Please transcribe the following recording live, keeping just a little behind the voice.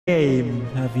game,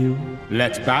 have you?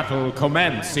 Let battle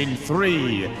commence in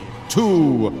 3,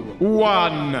 2,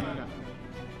 1.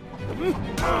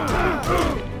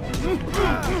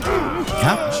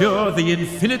 Capture the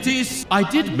infinities? I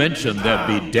did mention there'd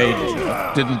be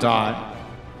danger, didn't I?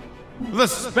 The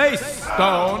Space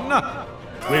Stone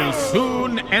will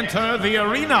soon enter the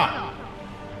arena.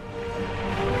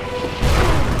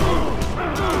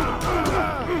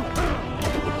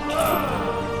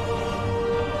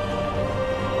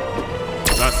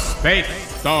 The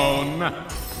Space Stone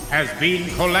has been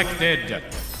collected.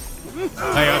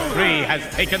 Player 3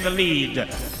 has taken the lead.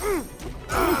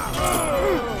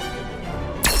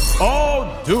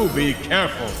 Oh, do be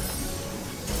careful.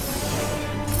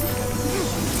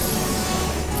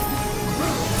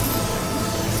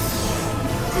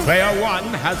 Player 1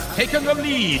 has taken the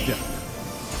lead.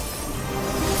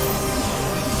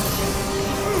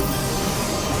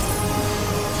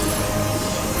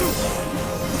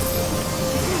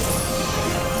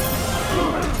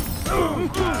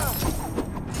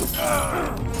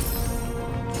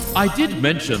 I did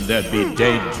mention there'd be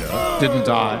danger, didn't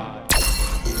I?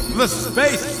 The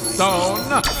Space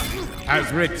Stone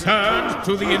has returned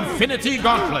to the Infinity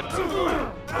Gauntlet.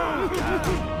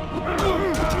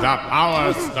 The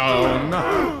Power Stone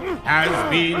has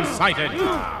been sighted.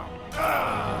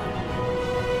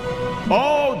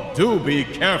 Oh, do be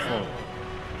careful.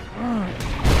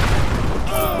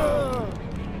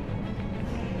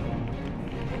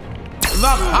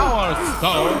 The Power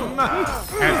Stone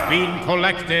has been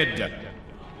collected.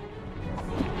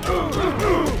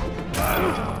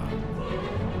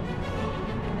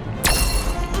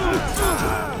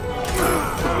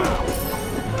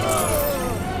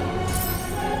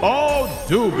 Oh,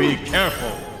 do be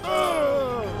careful.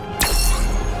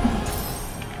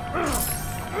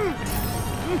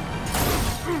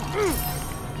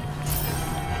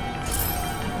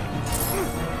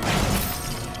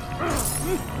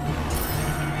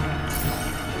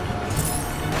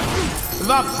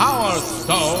 The Power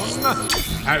Stone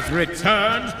has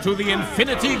returned to the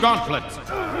Infinity Gauntlet.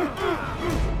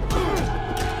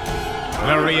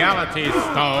 The Reality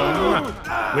Stone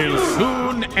will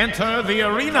soon enter the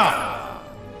arena.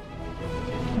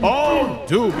 Oh,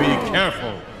 do be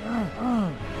careful.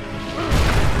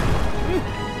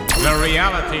 The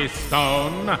Reality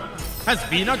Stone has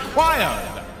been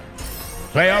acquired.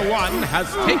 Player 1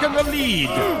 has taken the lead.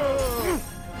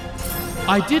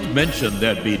 I did mention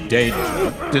there'd be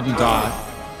danger, didn't I?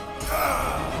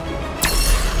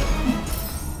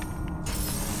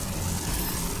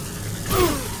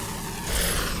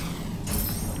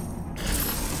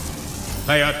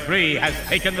 Player 3 has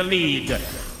taken the lead.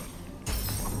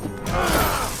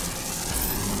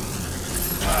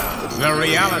 The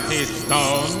Reality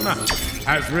Stone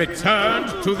has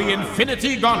returned to the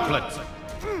Infinity Gauntlet.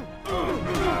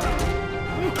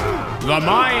 The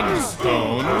Mind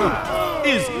Stone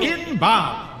is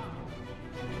inbound.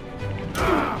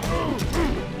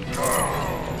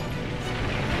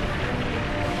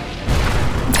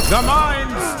 The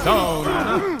Mind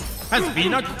Stone has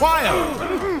been acquired.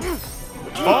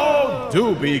 Oh,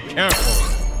 do be careful.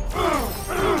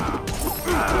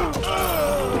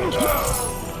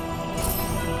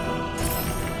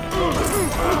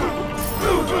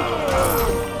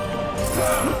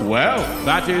 Well,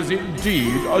 that is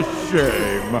indeed a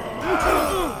shame.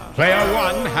 Player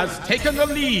 1 has taken the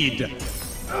lead.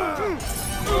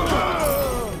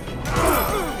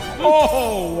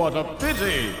 Oh, what a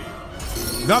pity.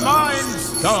 The Mind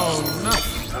Stone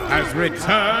has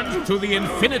returned to the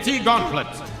Infinity Gauntlet.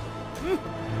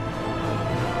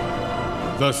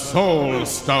 The Soul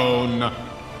Stone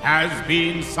has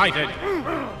been sighted.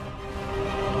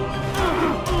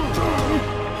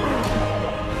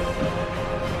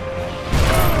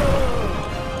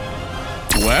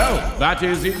 Well, that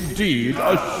is indeed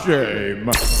a shame.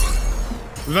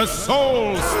 The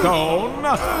Soul Stone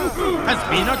has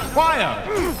been acquired.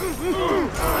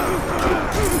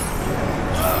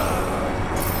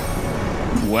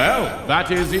 Well,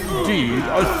 that is indeed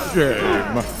a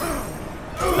shame.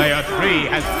 Player 3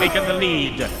 has taken the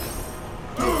lead.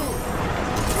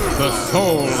 The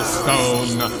Soul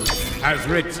Stone has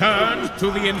returned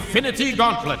to the Infinity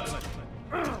Gauntlet.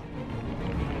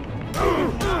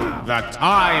 The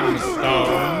Time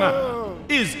Stone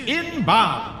is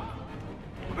inbound.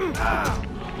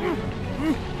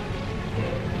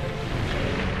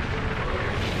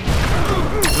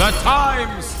 The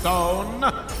Time Stone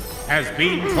has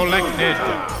been collected.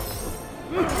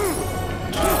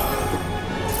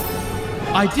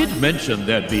 I did mention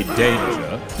there'd be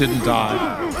danger, didn't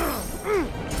I?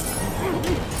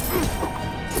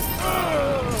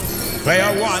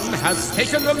 Player 1 has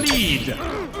taken the lead.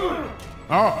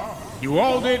 Oh, you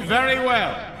all did very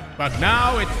well. But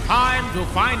now it's time to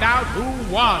find out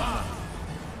who won.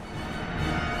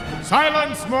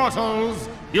 Silence, mortals!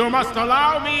 You must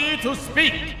allow me to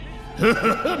speak!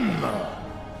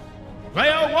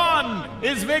 Player 1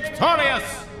 is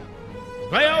victorious!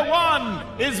 Player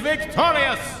 1 is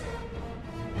victorious!